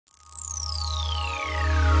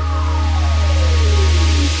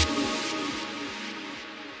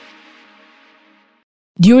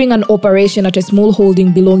during an operation at a small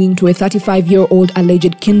holding belonging to a 35-year-old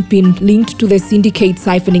alleged kingpin linked to the syndicate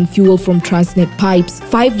siphoning fuel from Transnet pipes.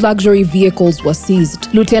 5 luxury vehicles were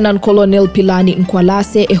seized. Lieutenant Colonel Philani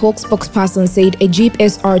Nkwalase, a Hawk spokesperson, said a Jeep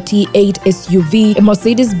SRT-8 SUV, a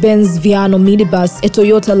Mercedes-Benz Viano minibus, a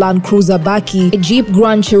Toyota Land Cruiser Baki, a Jeep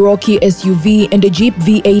Grand Cherokee SUV, and a Jeep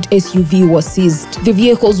V8 SUV were seized. The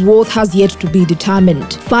vehicle's worth has yet to be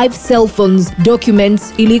determined. 5 cell phones,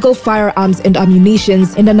 documents, illegal firearms and ammunition,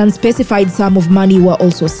 and an unspecified sum of money were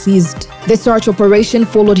also seized. The search operation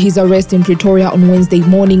followed his arrest in Pretoria on Wednesday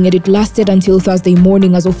morning, and it lasted until Thursday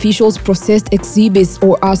morning as officials processed exhibits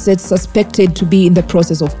or assets suspected to be in the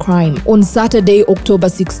process of crime. On Saturday, October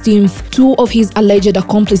 16th, 2 of his alleged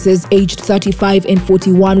accomplices, aged 35 and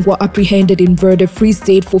 41, were apprehended in Verde Free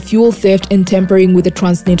State for fuel theft and tampering with the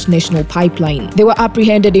Transnet National Pipeline. They were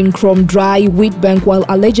apprehended in Kromdraai, Witbank, while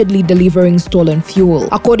allegedly delivering stolen fuel.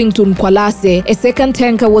 According to Nkwalase, a second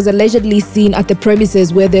tanker was allegedly seen at the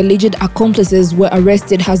premises where the alleged accomplices were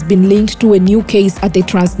arrested has been linked to a new case at the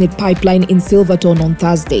Transnet pipeline in Silverton on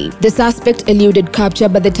Thursday. The suspect eluded capture,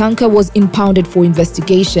 but the tanker was impounded for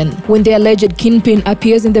investigation. When the alleged kingpin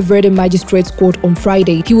appears in the Verde Magistrates Court on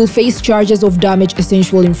Friday, he will face charges of damage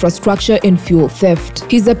essential infrastructure and fuel theft.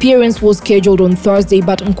 His appearance was scheduled on Thursday,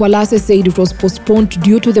 but Nkwalase said it was postponed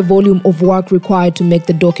due to the volume of work required to make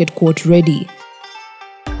the docket court ready.